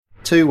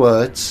2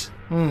 words.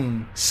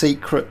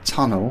 Secret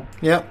tunnel.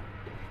 Yep.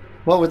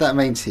 What would that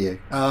mean to you?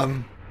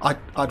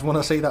 I'd want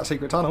to see that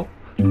secret tunnel.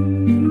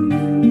 And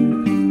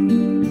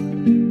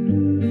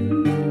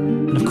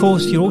of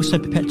course, you're also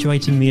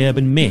perpetuating the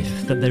urban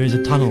myth that there is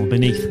a tunnel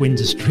beneath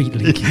Windsor Street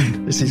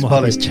linking This is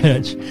Margaret's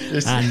funny. Church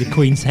and the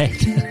Queen's Head.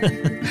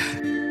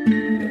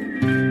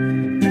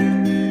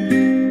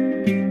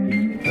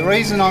 The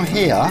reason I'm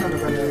here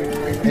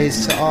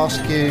is to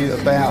ask you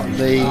about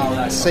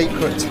the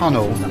secret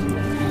tunnel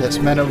that's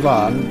meant to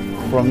run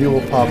from your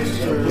pub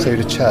to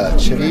the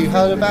church. Have you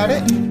heard about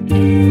it?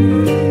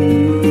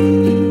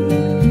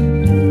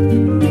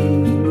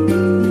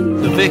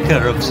 The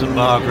vicar of St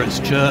Margaret's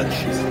Church,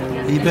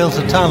 he built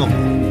a tunnel.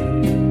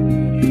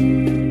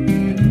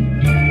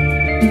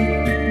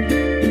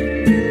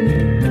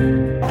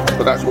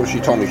 But that's what she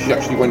told me. She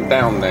actually went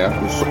down there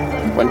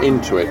and went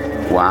into it.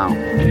 Wow.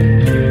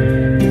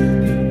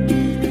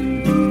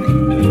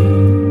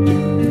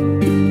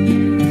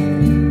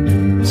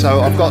 So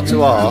I've got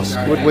to ask,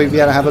 would we be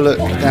able to have a look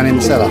down in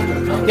the cellar?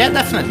 Yeah,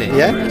 definitely.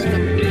 Yeah?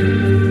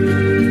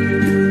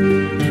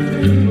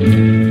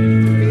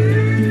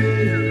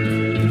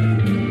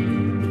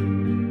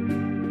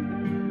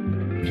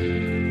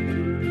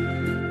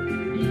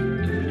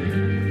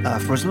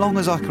 For as long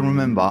as I can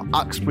remember,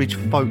 Uxbridge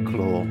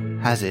folklore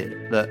has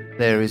it that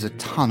there is a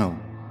tunnel,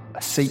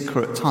 a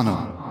secret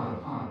tunnel,